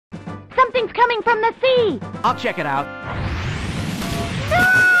Something's coming from the sea! I'll check it out.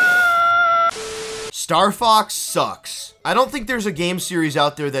 Star Fox sucks. I don't think there's a game series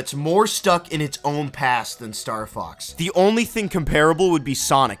out there that's more stuck in its own past than Star Fox. The only thing comparable would be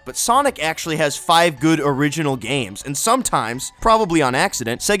Sonic, but Sonic actually has 5 good original games, and sometimes, probably on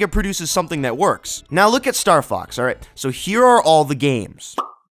accident, Sega produces something that works. Now look at Star Fox, alright? So here are all the games.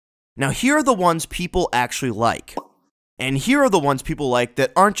 Now here are the ones people actually like. And here are the ones people like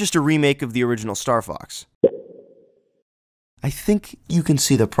that aren't just a remake of the original Star Fox. I think you can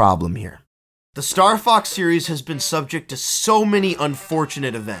see the problem here. The Star Fox series has been subject to so many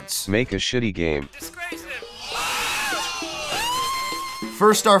unfortunate events. Make a shitty game.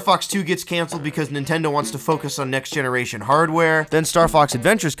 First, Star Fox 2 gets canceled because Nintendo wants to focus on next generation hardware. Then Star Fox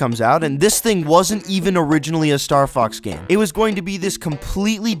Adventures comes out, and this thing wasn't even originally a Star Fox game. It was going to be this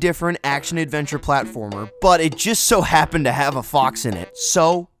completely different action-adventure platformer, but it just so happened to have a fox in it.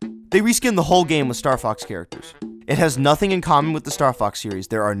 So, they reskinned the whole game with Star Fox characters. It has nothing in common with the Star Fox series.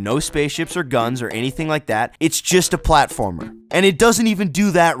 There are no spaceships or guns or anything like that. It's just a platformer. And it doesn't even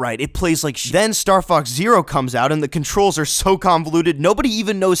do that right. It plays like shit. Then Star Fox Zero comes out and the controls are so convoluted, nobody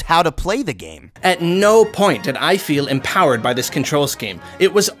even knows how to play the game. At no point did I feel empowered by this control scheme.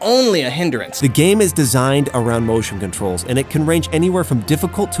 It was only a hindrance. The game is designed around motion controls, and it can range anywhere from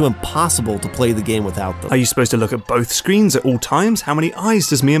difficult to impossible to play the game without them. Are you supposed to look at both screens at all times? How many eyes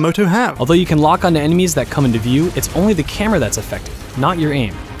does Miyamoto have? Although you can lock onto enemies that come into view, it's only the camera that's affected, not your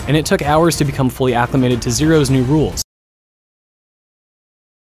aim. And it took hours to become fully acclimated to Zero's new rules.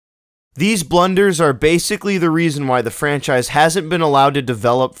 These blunders are basically the reason why the franchise hasn't been allowed to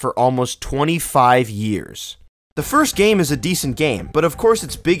develop for almost 25 years. The first game is a decent game, but of course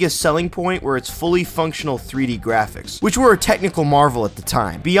its biggest selling point were its fully functional 3D graphics, which were a technical marvel at the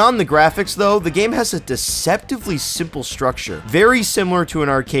time. Beyond the graphics though, the game has a deceptively simple structure, very similar to an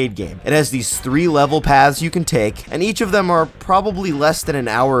arcade game. It has these 3 level paths you can take, and each of them are probably less than an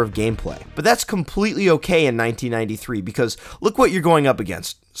hour of gameplay. But that's completely okay in 1993, because look what you're going up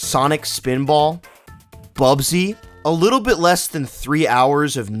against. Sonic Spinball, Bubsy. A little bit less than 3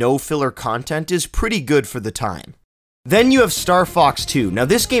 hours of no filler content is pretty good for the time. Then you have Star Fox 2. Now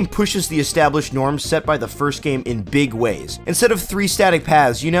this game pushes the established norms set by the first game in big ways. Instead of 3 static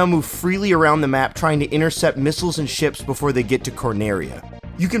paths, you now move freely around the map trying to intercept missiles and ships before they get to Corneria.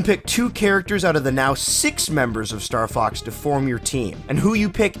 You can pick 2 characters out of the now 6 members of Star Fox to form your team, and who you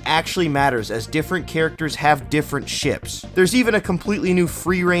pick actually matters as different characters have different ships. There's even a completely new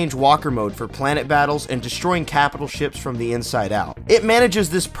free-range walker mode for planet battles and destroying capital ships from the inside out. It manages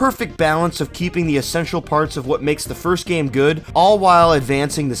this perfect balance of keeping the essential parts of what makes the first game good, all while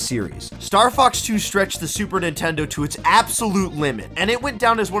advancing the series. Star Fox 2 stretched the Super Nintendo to its absolute limit, and it went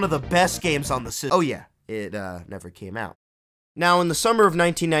down as one of the best games on the system. Oh yeah, it never came out. Now, in the summer of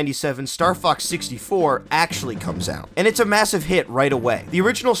 1997, Star Fox 64 actually comes out, and it's a massive hit right away. The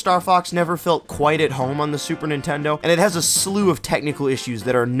original Star Fox never felt quite at home on the Super Nintendo, and it has a slew of technical issues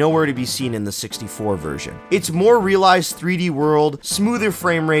that are nowhere to be seen in the 64 version. Its more realized 3D world, smoother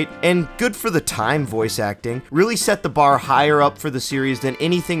frame rate, and good for the time voice acting really set the bar higher up for the series than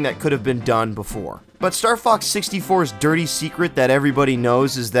anything that could have been done before. But Star Fox 64's dirty secret that everybody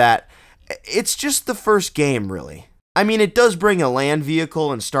knows is that it's just the first game, really. I mean, it does bring a land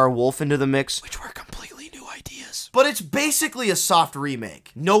vehicle and Star Wolf into the mix, which were completely new ideas. But it's basically a soft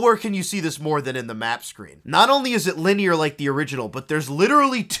remake. Nowhere can you see this more than in the map screen. Not only is it linear like the original, but there's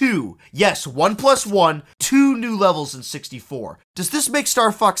literally 2, yes, 1 + 1, 2 new levels in 64. Does this make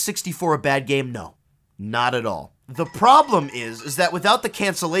Star Fox 64 a bad game? No, not at all. The problem is that without the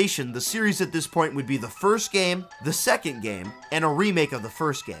cancellation, the series at this point would be the first game, the second game, and a remake of the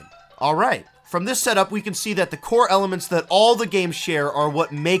first game. Alright. From this setup, we can see that the core elements that all the games share are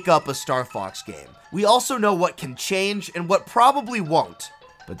what make up a Star Fox game. We also know what can change and what probably won't.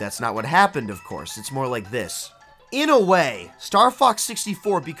 But that's not what happened, of course. It's more like this. In a way, Star Fox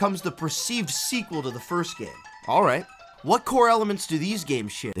 64 becomes the perceived sequel to the first game. Alright, what core elements do these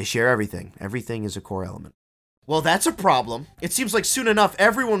games share? They share everything. Everything is a core element. Well, that's a problem. It seems like soon enough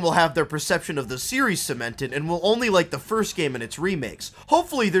everyone will have their perception of the series cemented and will only like the first game and its remakes.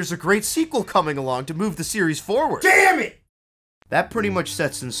 Hopefully there's a great sequel coming along to move the series forward. Damn it! That pretty much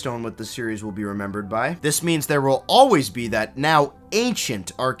sets in stone what the series will be remembered by. This means there will always be that now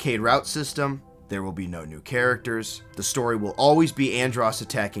ancient arcade route system. There will be no new characters. The story will always be Andross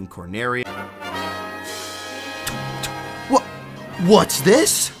attacking Corneria. What's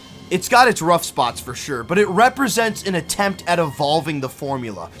this? It's got its rough spots for sure, but it represents an attempt at evolving the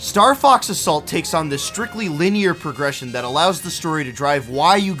formula. Star Fox Assault takes on this strictly linear progression that allows the story to drive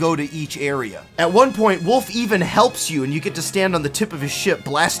why you go to each area. At one point, Wolf even helps you and you get to stand on the tip of his ship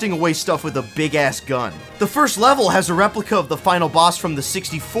blasting away stuff with a big-ass gun. The first level has a replica of the final boss from the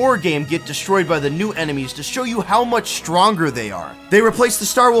 64 game get destroyed by the new enemies to show you how much stronger they are. They replace the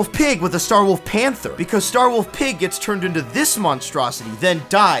Starwolf Pig with a Starwolf Panther, because Starwolf Pig gets turned into this monstrosity, then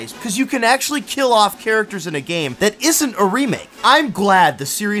dies, because you can actually kill off characters in a game that isn't a remake. I'm glad the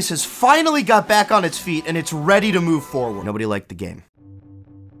series has finally got back on its feet and it's ready to move forward. Nobody liked the game.